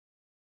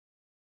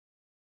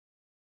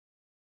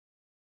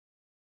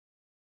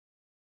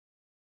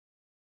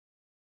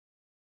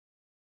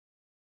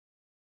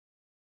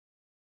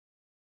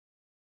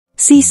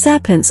Sea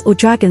serpents or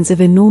dragons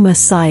of enormous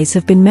size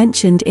have been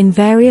mentioned in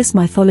various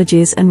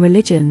mythologies and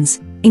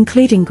religions,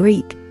 including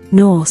Greek,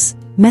 Norse,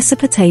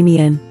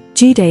 Mesopotamian,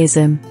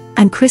 Judaism,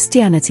 and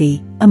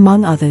Christianity,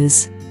 among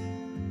others.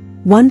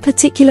 One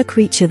particular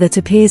creature that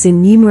appears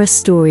in numerous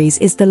stories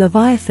is the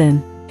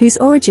Leviathan, whose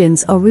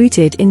origins are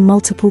rooted in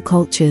multiple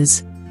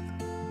cultures.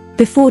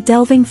 Before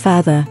delving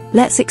further,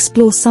 let's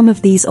explore some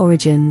of these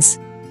origins.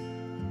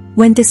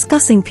 When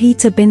discussing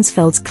Peter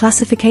Binsfeld's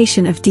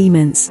classification of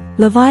demons,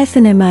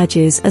 Leviathan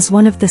emerges as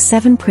one of the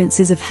 7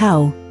 princes of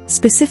hell,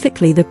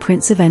 specifically the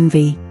Prince of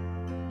Envy.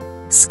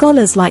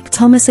 Scholars like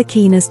Thomas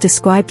Aquinas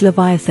described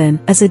Leviathan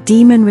as a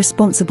demon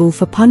responsible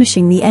for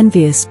punishing the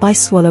envious by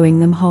swallowing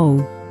them whole.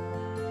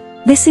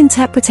 This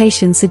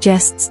interpretation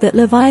suggests that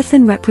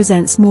Leviathan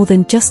represents more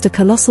than just a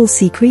colossal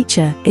sea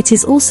creature. It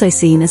is also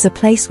seen as a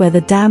place where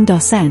the damned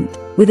are sent,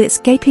 with its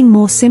gaping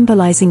maw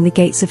symbolizing the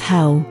gates of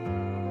hell.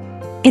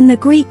 In the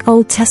Greek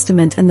Old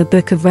Testament and the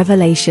Book of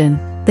Revelation,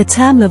 the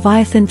term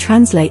Leviathan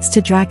translates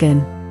to dragon.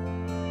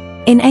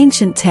 In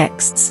ancient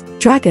texts,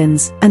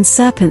 dragons and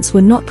serpents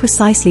were not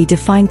precisely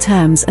defined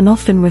terms and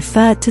often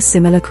referred to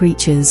similar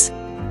creatures.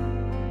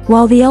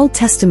 While the Old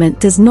Testament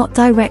does not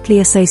directly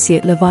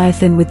associate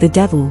Leviathan with the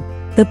devil,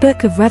 the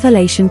Book of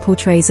Revelation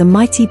portrays a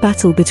mighty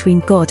battle between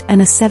God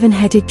and a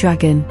 7-headed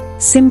dragon,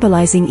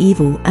 symbolizing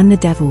evil and the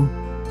devil.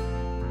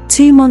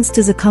 2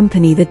 monsters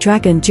accompany the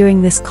dragon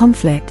during this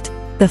conflict.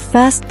 The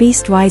first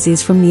beast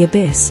rises from the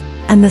abyss,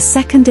 and the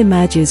second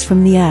emerges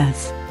from the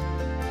earth.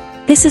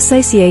 This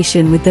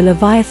association with the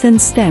Leviathan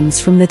stems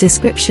from the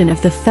description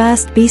of the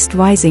first beast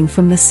rising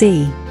from the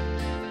sea.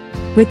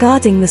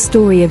 Regarding the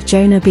story of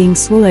Jonah being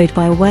swallowed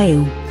by a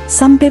whale,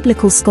 some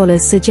biblical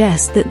scholars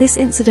suggest that this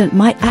incident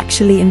might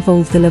actually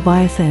involve the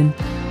Leviathan.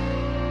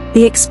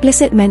 The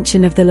explicit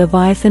mention of the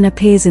Leviathan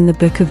appears in the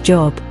Book of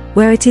Job,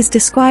 where it is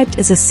described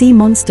as a sea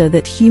monster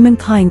that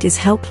humankind is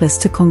helpless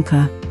to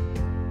conquer.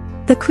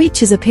 The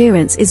creature's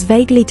appearance is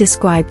vaguely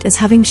described as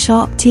having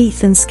sharp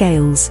teeth and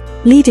scales,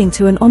 leading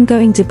to an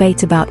ongoing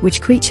debate about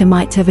which creature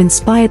might have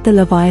inspired the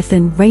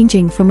Leviathan,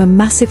 ranging from a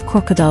massive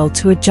crocodile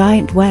to a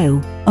giant whale,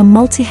 a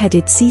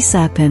multi-headed sea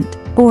serpent,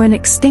 or an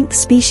extinct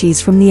species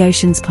from the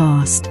ocean's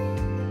past.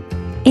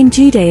 In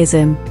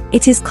Judaism,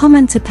 it is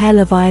common to pair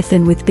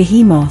Leviathan with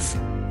Behemoth,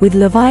 with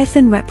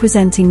Leviathan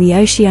representing the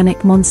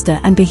oceanic monster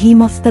and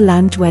Behemoth the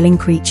land-dwelling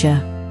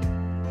creature.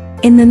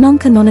 In the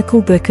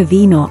non-canonical Book of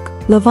Enoch,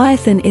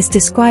 Leviathan is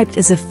described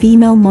as a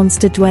female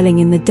monster dwelling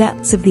in the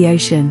depths of the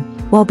ocean,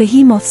 while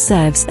Behemoth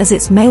serves as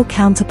its male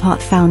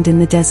counterpart found in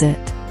the desert.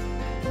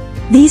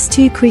 These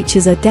 2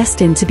 creatures are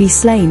destined to be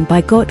slain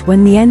by God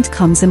when the end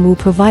comes and will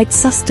provide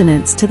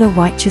sustenance to the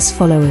righteous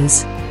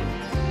followers.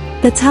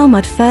 The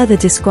Talmud further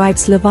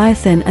describes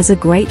Leviathan as a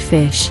great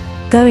fish,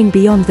 going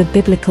beyond the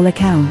biblical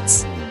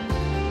accounts.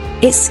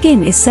 Its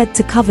skin is said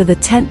to cover the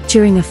tent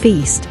during a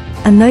feast,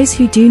 and those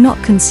who do not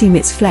consume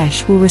its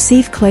flesh will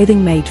receive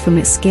clothing made from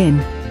its skin.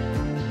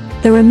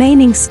 The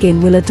remaining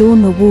skin will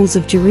adorn the walls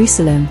of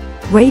Jerusalem,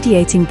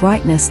 radiating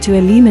brightness to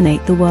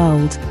illuminate the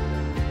world.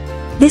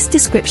 This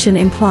description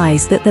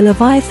implies that the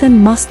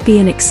Leviathan must be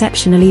an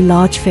exceptionally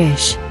large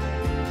fish.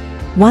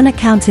 One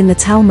account in the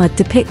Talmud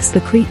depicts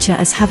the creature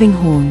as having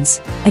horns,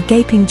 a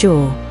gaping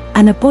jaw,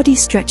 and a body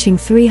stretching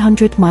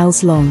 300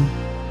 miles long.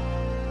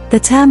 The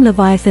term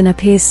Leviathan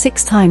appears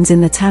 6 times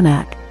in the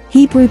Tanakh,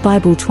 Hebrew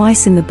Bible,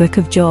 twice in the Book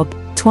of Job,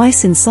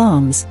 twice in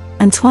Psalms,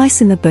 and twice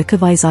in the Book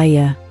of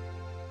Isaiah.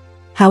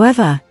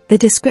 However, the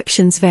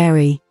descriptions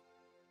vary.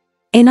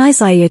 In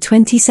Isaiah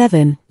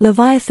 27,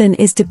 Leviathan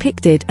is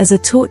depicted as a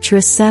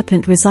torturous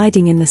serpent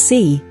residing in the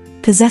sea,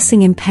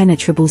 possessing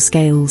impenetrable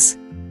scales.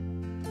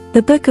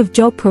 The Book of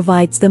Job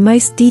provides the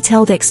most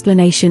detailed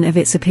explanation of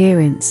its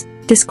appearance,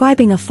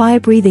 describing a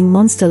fire-breathing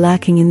monster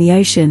lurking in the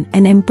ocean,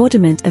 an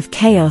embodiment of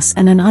chaos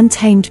and an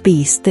untamed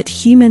beast that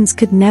humans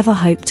could never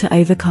hope to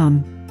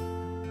overcome.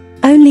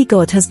 Only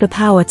God has the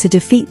power to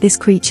defeat this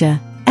creature,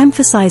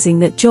 emphasizing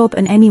that Job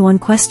and anyone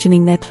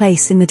questioning their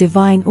place in the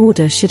divine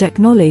order should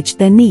acknowledge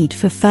their need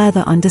for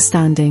further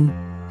understanding.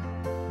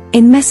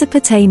 In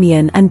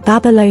Mesopotamian and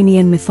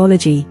Babylonian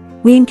mythology,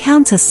 we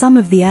encounter some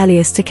of the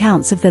earliest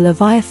accounts of the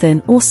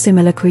Leviathan or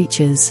similar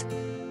creatures.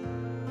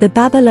 The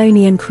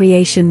Babylonian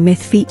creation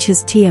myth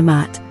features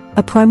Tiamat,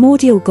 a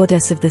primordial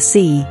goddess of the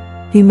sea,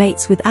 who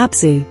mates with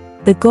Abzu,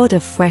 the god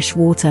of fresh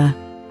water.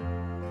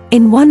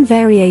 In one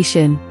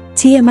variation,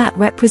 Tiamat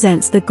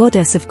represents the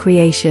goddess of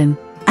creation,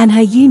 and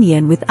her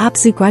union with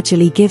Abzu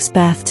gradually gives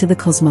birth to the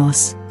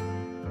cosmos.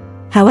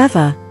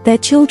 However, their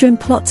children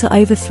plot to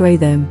overthrow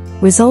them,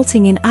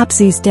 resulting in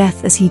Abzu's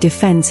death as he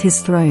defends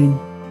his throne.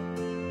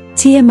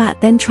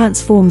 Tiamat then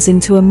transforms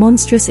into a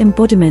monstrous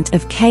embodiment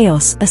of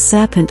chaos, a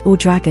serpent or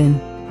dragon.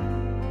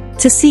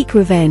 To seek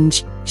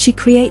revenge, she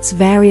creates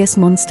various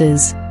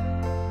monsters.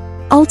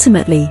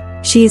 Ultimately,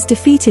 she is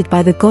defeated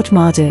by the god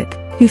Marduk,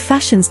 who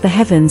fashions the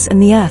heavens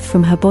and the earth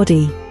from her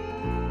body.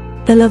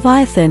 The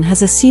Leviathan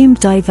has assumed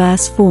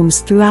diverse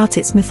forms throughout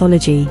its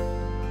mythology.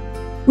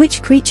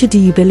 Which creature do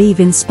you believe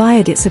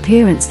inspired its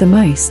appearance the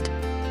most?